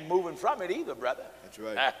 I ain't moving from it either, brother. That's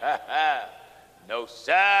right. No,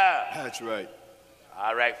 sir. That's right.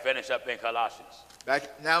 All right, finish up in Colossians.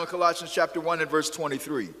 Back now in Colossians chapter 1 and verse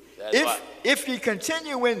 23. If ye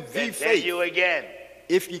continue in the faith. Continue again.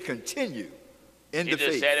 If ye continue in the faith.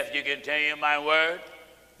 Jesus said, if you continue in my word.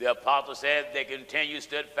 The apostle said they continue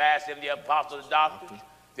stood fast in the apostles' doctrine.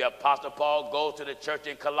 The apostle Paul goes to the church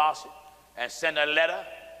in Colossae and send a letter.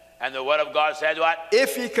 And the word of God says what?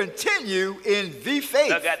 If ye continue in the faith.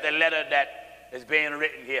 Look at the letter that is being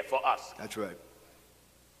written here for us. That's right.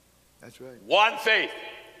 That's right. One faith.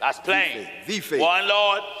 That's plain. The faith. One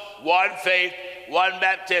Lord, one faith, one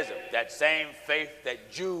baptism. That same faith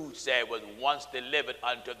that Jude said was once delivered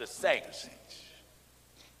unto the saints.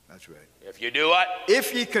 That's right. If you do what?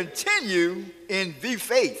 If ye continue in the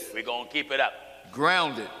faith. We're going to keep it up.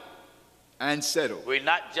 Grounded and settled. We're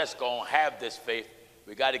not just going to have this faith.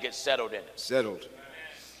 We got to get settled in it. Settled.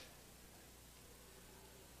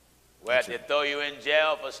 Where they throw you in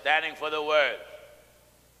jail for standing for the word,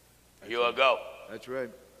 you will go. That's right.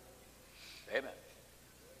 Amen.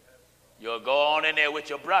 You'll go on in there with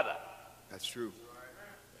your brother. That's true.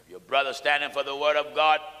 If your brother's standing for the word of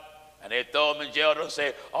God and they throw him in jail, they'll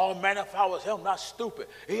say, oh man, if I was him, not stupid.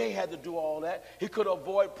 He ain't had to do all that. He could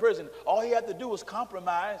avoid prison. All he had to do was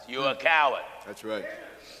compromise. You're a coward. That's right.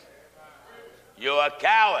 You're a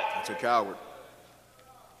coward. That's a coward.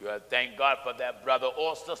 You have to thank God for that brother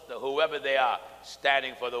or sister, whoever they are,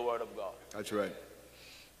 standing for the word of God. That's right.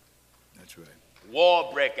 That's right. War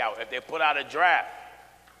break out. If they put out a draft,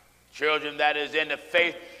 children that is in the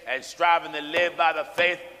faith and striving to live by the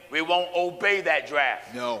faith, we won't obey that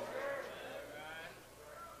draft. No.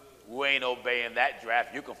 We ain't obeying that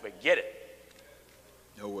draft. You can forget it.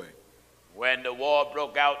 No way. When the war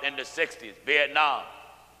broke out in the 60s, Vietnam,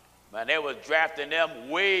 man, they was drafting them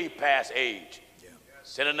way past age. Yeah.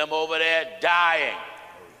 Sending them over there dying.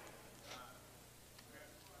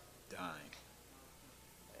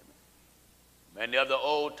 Many of the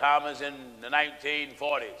old timers in the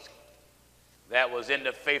 1940s that was in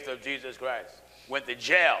the faith of Jesus Christ went to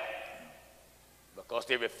jail because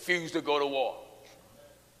they refused to go to war.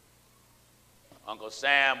 Uncle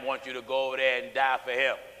Sam wants you to go over there and die for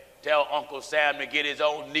him. Tell Uncle Sam to get his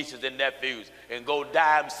own nieces and nephews and go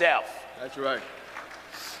die himself. That's right. In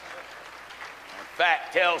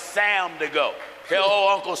fact, tell Sam to go. Tell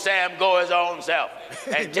old Uncle Sam go his own self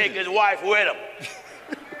and take his wife with him.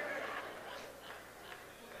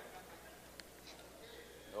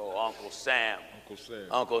 Uncle Sam.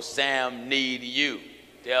 Uncle Sam need you.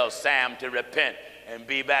 Tell Sam to repent and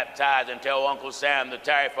be baptized and tell Uncle Sam to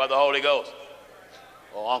tarry for the Holy Ghost.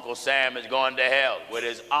 Or Uncle Sam is going to hell with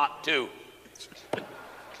his aunt too.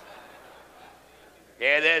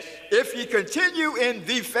 Hear this? If ye continue in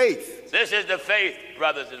the faith. This is the faith,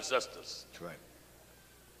 brothers and sisters. That's right.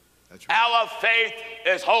 That's right. Our faith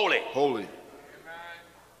is holy. Holy.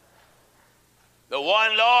 The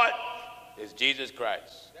one Lord is Jesus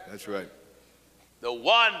Christ. That's right. The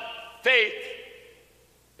one faith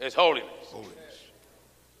is holiness. Holiness.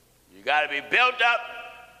 You got to be built up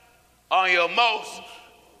on your most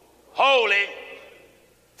holy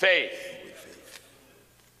faith.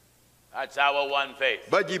 That's our one faith.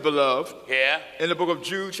 But ye beloved, here in the book of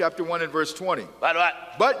Jude, chapter 1 and verse 20. But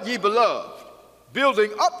what? But ye beloved,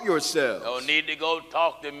 building up yourselves. Don't need to go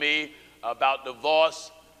talk to me about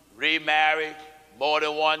divorce, remarry, more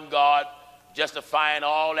than one God, justifying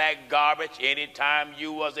all that garbage. Anytime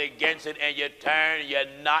you was against it and you turn, you're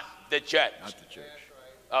not the church. Not the church.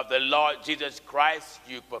 Of the Lord Jesus Christ,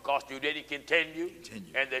 because you didn't continue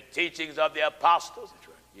in the teachings of the apostles.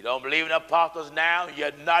 Right. You don't believe in the apostles now,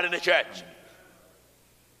 you're not in the church.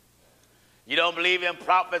 You don't believe in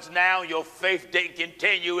prophets now, your faith didn't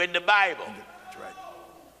continue in the Bible. That's right.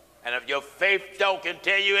 And if your faith don't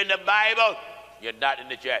continue in the Bible, you're not in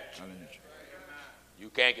the church. Not in the church. You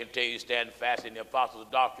can't continue standing fast in the apostles'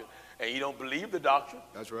 doctrine and you don't believe the doctrine.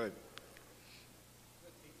 That's right.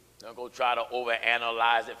 Don't go try to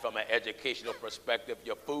overanalyze it from an educational perspective.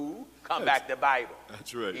 You're fool. Come back to the Bible.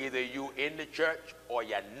 That's right. Either you in the church or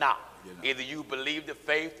you're not. You're not. Either you believe the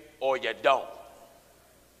faith or you don't.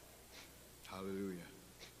 Hallelujah.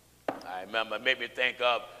 I remember, it made me think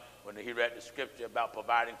of when he read the scripture about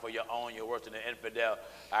providing for your own, you're worse than an infidel.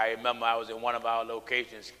 I remember I was in one of our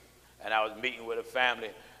locations and I was meeting with a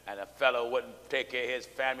family and a fellow wouldn't take care of his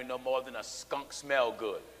family no more than a skunk smell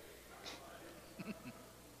good.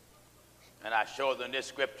 And I showed them this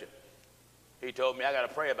scripture. He told me, I got to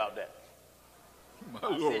pray about that. My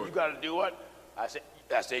I Lord. said, you got to do what? I said,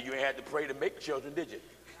 I said you ain't had to pray to make children, did you?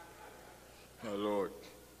 Oh, Lord.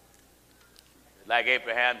 Like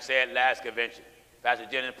Abraham said last convention, Pastor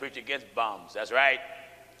Jennings preached against bums. That's right.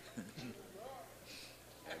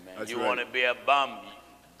 Amen. You want to be a bum,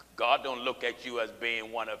 God don't look at you as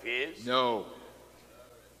being one of his. No.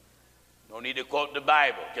 No need to quote the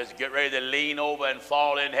Bible. Just get ready to lean over and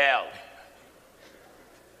fall in hell.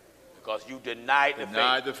 Because you denied the faith.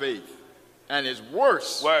 Denied the faith. And it's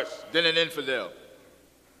worse. Worse. Than an infidel.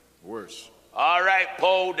 Worse. All right,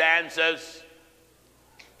 pole dancers,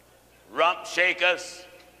 rump shakers,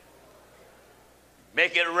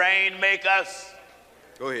 make it rain, make us.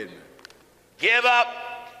 Go ahead, man. Give up.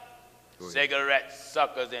 Cigarette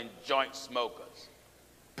suckers and joint smokers,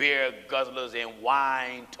 beer guzzlers and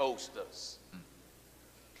wine toasters,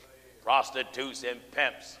 prostitutes and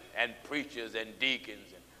pimps and preachers and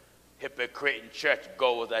deacons and hypocrite and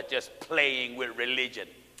churchgoers are just playing with religion.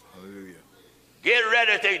 Hallelujah. Get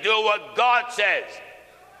ready to do what God says.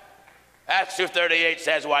 Acts 2:38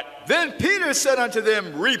 says what? Then Peter said unto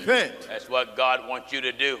them, repent. That's what God wants you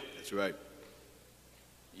to do. That's right.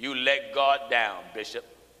 You let God down, Bishop.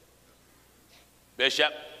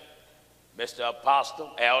 Bishop, Mr.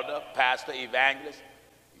 Apostle, elder, pastor, evangelist,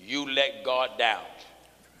 you let God down.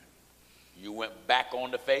 You went back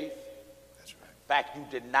on the faith. That's right. In fact,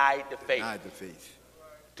 you denied the faith. Denied the faith.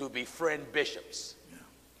 To befriend bishops.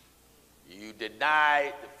 Yeah. You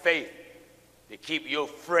denied the faith to keep your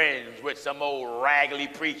friends with some old raggedy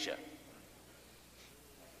preacher.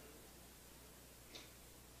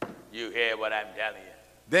 You hear what I'm telling you.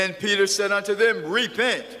 Then Peter said unto them,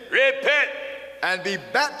 repent. Repent. And be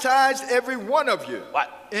baptized every one of you.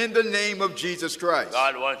 What? In the name of Jesus Christ.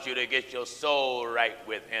 God wants you to get your soul right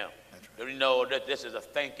with him. Right. Do you know that this is a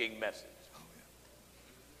thinking message? Oh,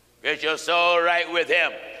 yeah. Get your soul right with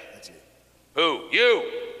him. That's it. Who? You.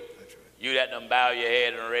 That's right. You let them bow your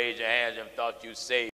head and raise your hands and thought you saved.